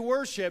orderly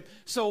worship.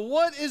 So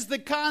what is the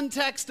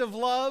context of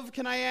love,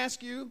 can I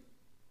ask you?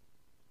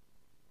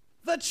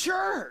 The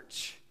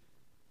church.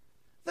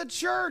 The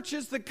church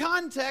is the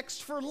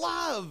context for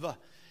love.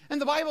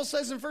 And the Bible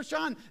says in 1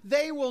 John,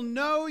 they will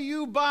know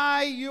you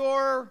by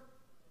your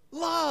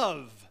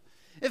love.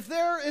 If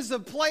there is a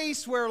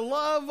place where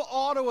love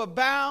ought to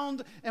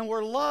abound and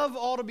where love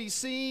ought to be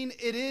seen,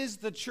 it is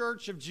the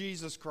church of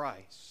Jesus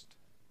Christ.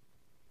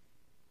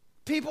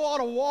 People ought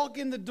to walk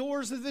in the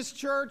doors of this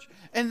church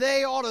and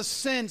they ought to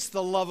sense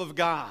the love of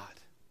God.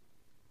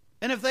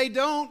 And if they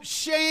don't,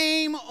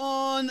 shame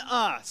on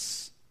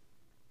us.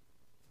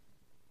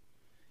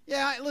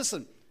 Yeah,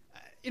 listen,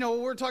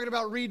 we're talking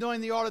about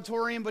redoing the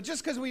auditorium, but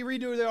just because we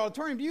redo the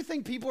auditorium, do you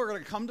think people are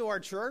going to come to our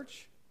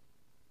church?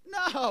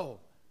 No.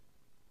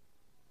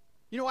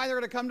 You know why they're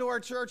going to come to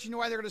our church? You know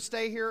why they're going to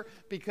stay here?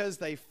 Because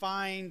they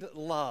find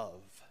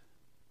love.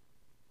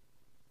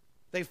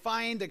 They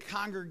find a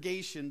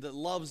congregation that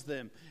loves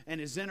them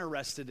and is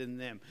interested in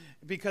them.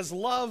 Because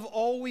love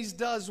always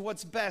does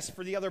what's best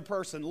for the other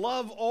person.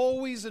 Love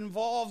always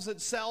involves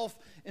itself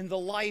in the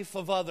life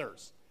of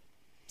others.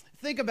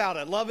 Think about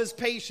it. Love is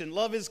patient.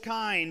 Love is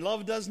kind.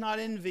 Love does not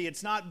envy.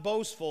 It's not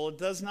boastful. It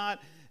does not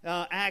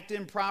act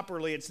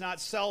improperly. It's not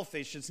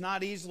selfish. It's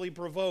not easily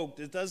provoked.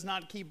 It does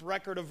not keep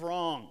record of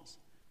wrongs.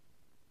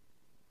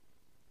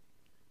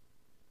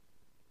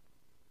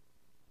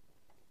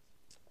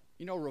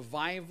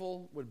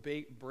 Revival would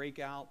break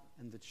out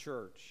in the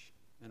church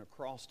and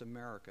across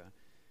America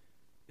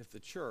if the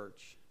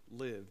church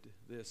lived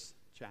this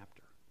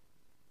chapter.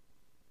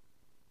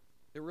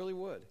 It really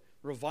would.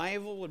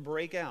 Revival would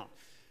break out.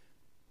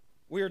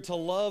 We are to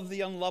love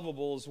the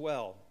unlovable as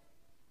well.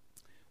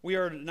 We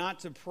are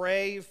not to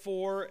pray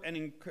for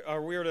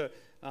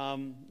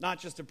not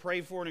just to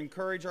pray for and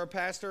encourage our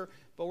pastor,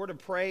 but we're to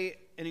pray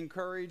and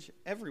encourage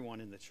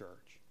everyone in the church.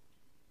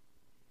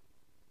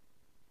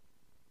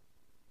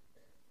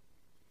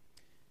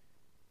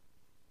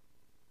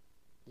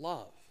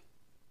 Love.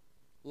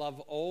 Love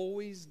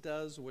always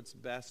does what's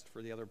best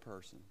for the other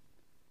person.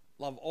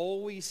 Love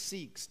always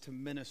seeks to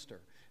minister.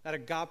 That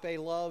agape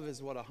love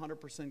is what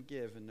 100%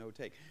 give and no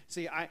take.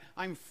 See,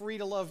 I'm free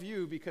to love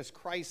you because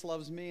Christ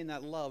loves me, and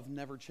that love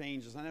never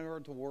changes. I never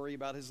have to worry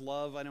about his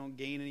love. I don't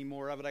gain any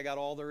more of it. I got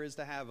all there is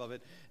to have of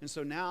it. And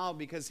so now,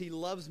 because he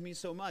loves me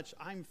so much,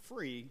 I'm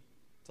free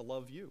to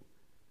love you.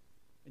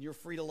 And you're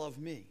free to love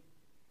me.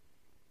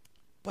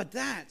 But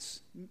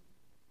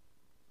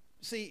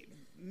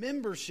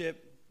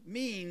membership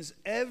means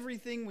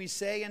everything we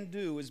say and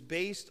do is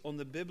based on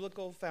the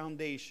biblical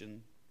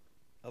foundation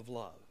of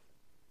love.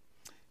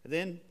 And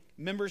then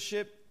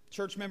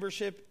church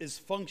membership is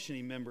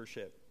functioning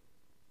membership.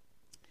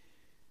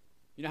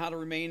 You know how to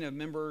remain a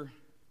member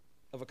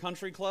of a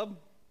country club,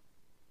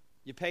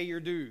 you pay your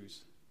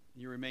dues,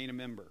 you remain a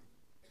member.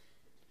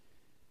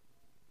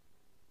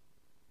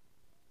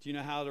 Do you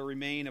know how to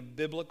remain a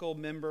biblical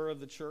member of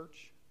the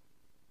church?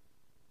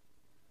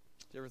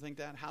 Do you ever think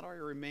that? How do I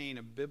remain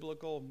a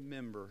biblical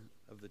member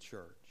of the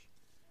church?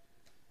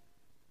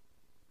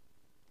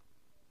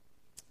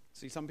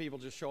 See, some people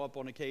just show up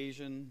on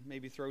occasion,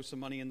 maybe throw some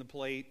money in the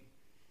plate.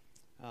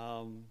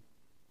 But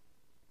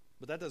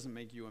that doesn't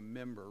make you a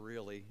member,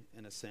 really,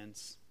 in a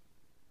sense.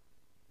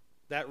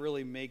 That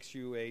really makes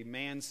you a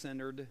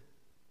man-centered,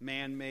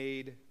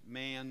 man-made,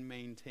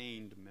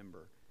 man-maintained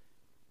member,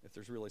 if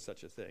there's really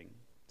such a thing.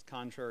 It's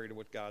contrary to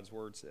what God's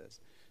Word says.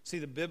 See,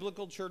 the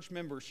biblical church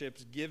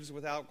memberships gives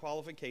without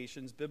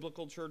qualifications.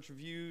 Biblical church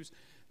views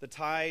the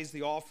tithes,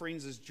 the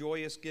offerings as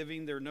joyous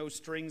giving. There are no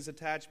strings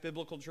attached.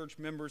 Biblical church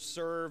members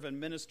serve and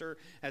minister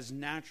as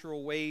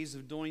natural ways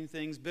of doing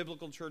things.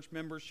 Biblical church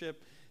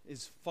membership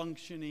is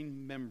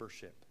functioning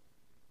membership.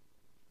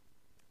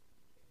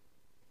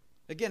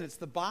 Again, it's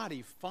the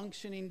body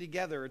functioning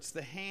together. It's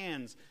the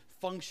hands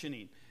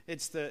functioning.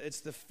 It's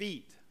the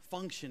feet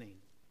functioning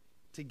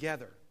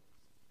together.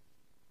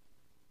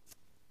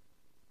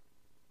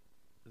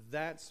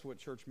 That's what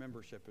church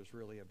membership is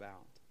really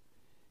about.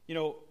 You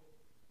know,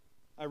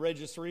 I read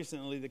just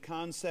recently the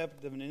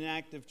concept of an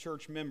inactive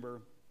church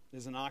member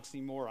is an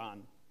oxymoron.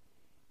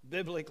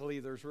 Biblically,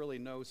 there's really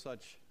no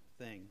such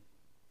thing.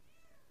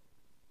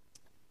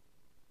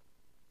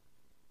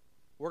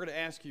 We're going to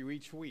ask you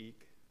each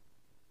week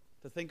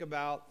to think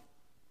about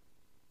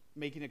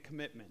making a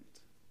commitment.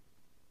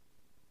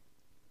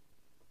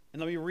 And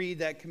let me read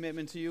that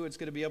commitment to you. It's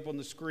going to be up on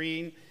the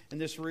screen,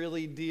 and this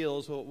really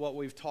deals with what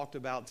we've talked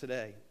about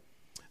today.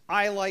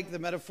 I like the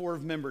metaphor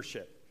of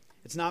membership.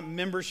 It's not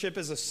membership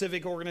as a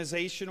civic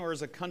organization or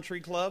as a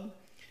country club.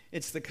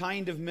 It's the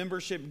kind of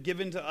membership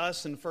given to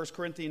us in 1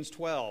 Corinthians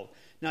 12.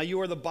 Now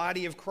you are the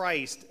body of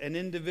Christ and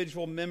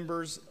individual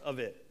members of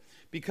it.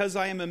 Because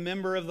I am a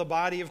member of the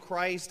body of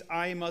Christ,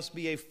 I must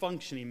be a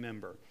functioning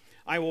member.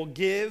 I will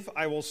give,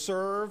 I will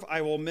serve,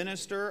 I will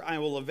minister, I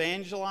will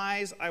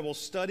evangelize, I will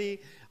study,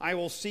 I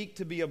will seek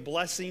to be a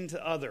blessing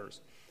to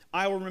others.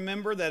 I will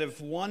remember that if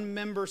one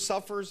member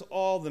suffers,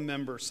 all the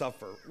members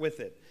suffer with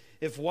it.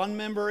 If one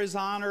member is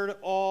honored,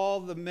 all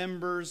the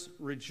members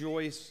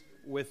rejoice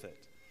with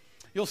it.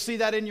 You'll see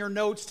that in your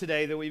notes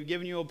today, that we've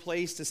given you a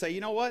place to say,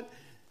 you know what?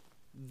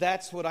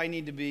 That's what I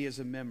need to be as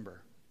a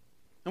member.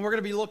 And we're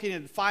going to be looking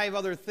at 5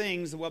 other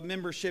things of what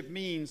membership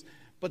means.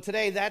 But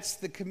today, that's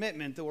the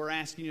commitment that we're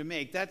asking you to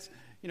make. That's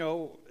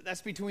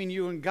between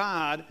you and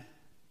God.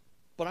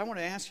 But I want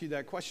to ask you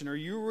that question. Are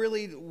you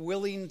really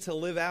willing to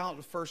live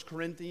out 1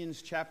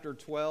 Corinthians chapter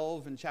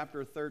 12 and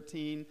chapter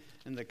 13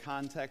 in the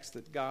context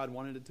that God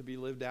wanted it to be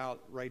lived out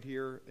right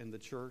here in the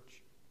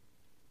church?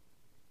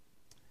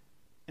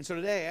 And so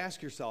today,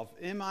 ask yourself,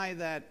 am I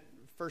that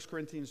 1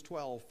 Corinthians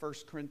 12, 1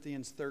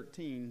 Corinthians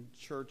 13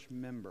 church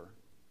member?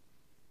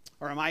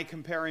 Or am I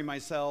comparing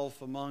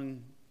myself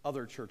among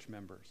other church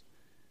members?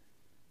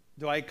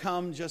 Do I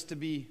come just to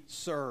be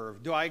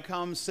served? Do I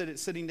come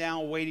sitting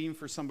down waiting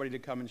for somebody to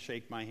come and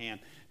shake my hand?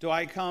 Do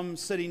I come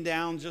sitting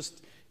down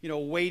just,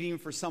 waiting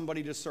for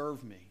somebody to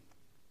serve me?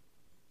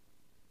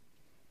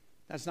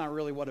 That's not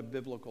really what a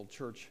biblical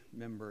church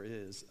member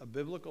is. A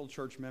biblical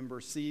church member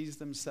sees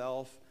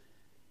themselves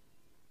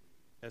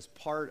as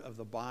part of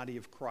the body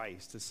of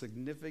Christ, a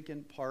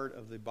significant part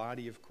of the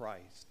body of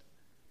Christ.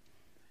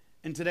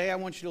 And today I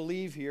want you to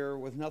leave here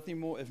with nothing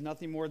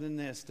more than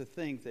this, to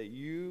think that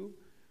you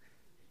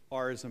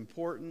are as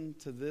important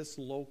to this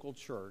local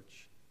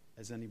church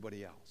as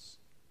anybody else.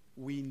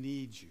 We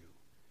need you.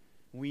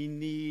 We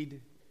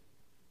need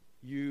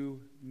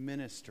you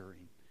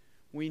ministering.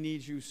 We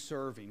need you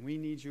serving. We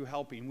need you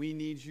helping. We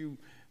need you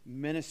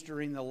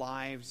ministering the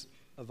lives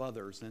of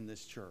others in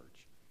this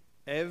church.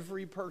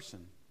 Every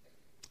person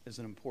is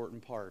an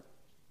important part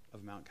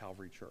of Mount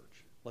Calvary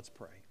Church. Let's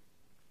pray.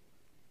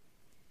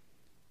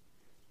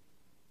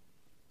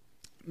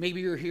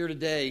 Maybe you're here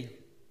today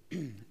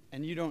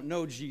and you don't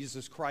know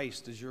Jesus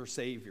Christ as your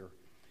Savior.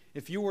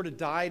 If you were to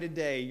die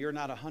today, you're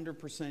not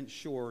 100%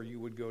 sure you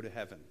would go to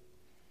heaven.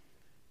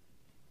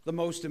 The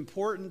most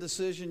important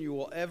decision you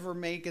will ever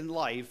make in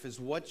life is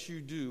what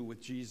you do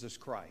with Jesus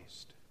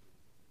Christ.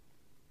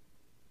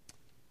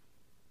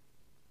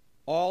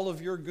 All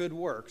of your good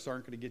works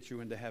aren't going to get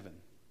you into heaven.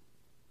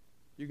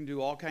 You can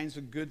do all kinds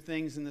of good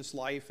things in this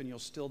life and you'll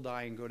still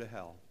die and go to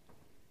hell.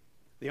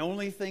 The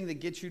only thing that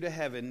gets you to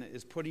heaven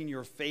is putting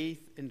your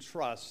faith and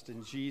trust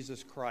in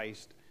Jesus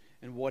Christ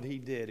and what he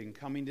did in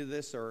coming to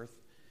this earth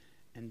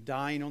and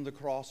dying on the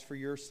cross for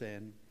your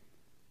sin,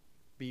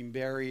 being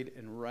buried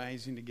and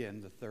rising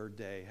again the third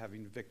day,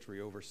 having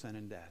victory over sin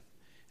and death.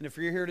 And if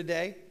you're here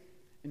today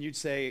and you'd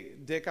say,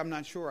 Dick, I'm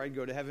not sure I'd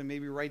go to heaven,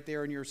 maybe right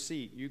there in your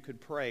seat, you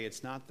could pray.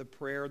 It's not the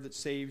prayer that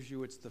saves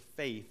you, it's the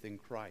faith in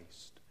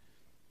Christ.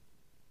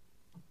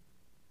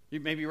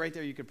 Maybe right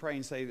there you could pray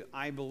and say,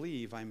 I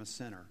believe I'm a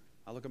sinner.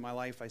 I look at my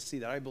life, I see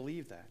that. I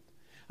believe that.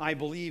 I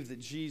believe that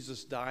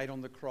Jesus died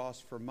on the cross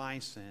for my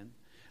sin.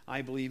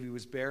 I believe he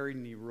was buried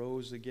and he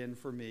rose again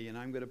for me, and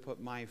I'm going to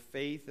put my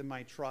faith and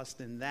my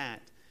trust in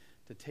that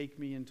to take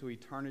me into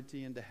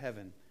eternity, into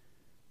heaven.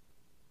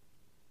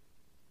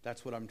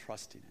 That's what I'm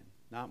trusting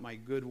in. Not my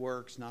good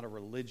works, not a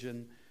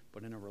religion,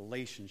 but in a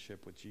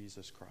relationship with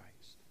Jesus Christ.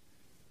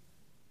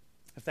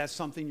 If that's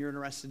something you're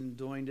interested in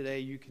doing today,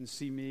 you can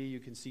see me, you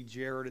can see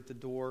Jared at the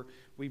door.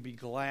 We'd be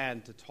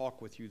glad to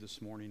talk with you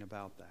this morning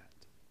about that.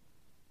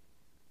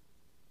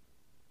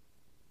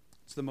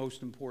 It's the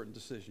most important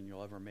decision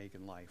you'll ever make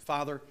in life.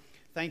 Father,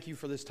 thank you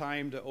for this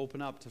time to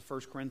open up to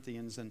 1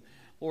 Corinthians. And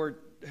Lord,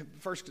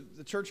 first,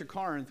 the church of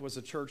Corinth was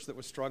a church that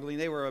was struggling.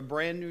 They were a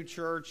brand new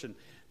church, and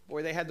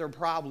boy, they had their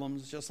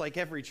problems, just like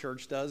every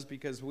church does,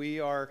 because we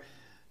are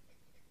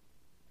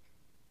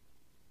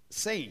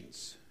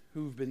saints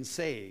who've been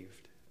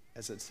saved,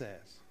 as it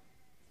says.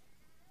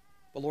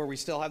 But Lord, we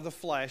still have the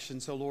flesh,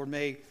 and so Lord,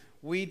 may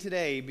we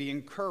today be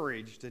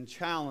encouraged and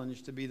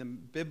challenged to be the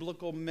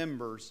biblical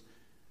members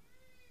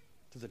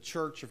to the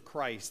church of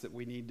Christ that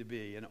we need to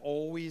be, and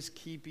always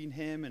keeping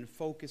him and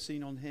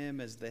focusing on him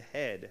as the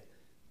head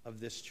of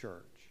this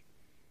church.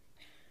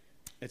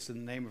 It's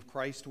in the name of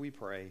Christ we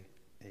pray.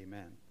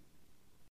 Amen.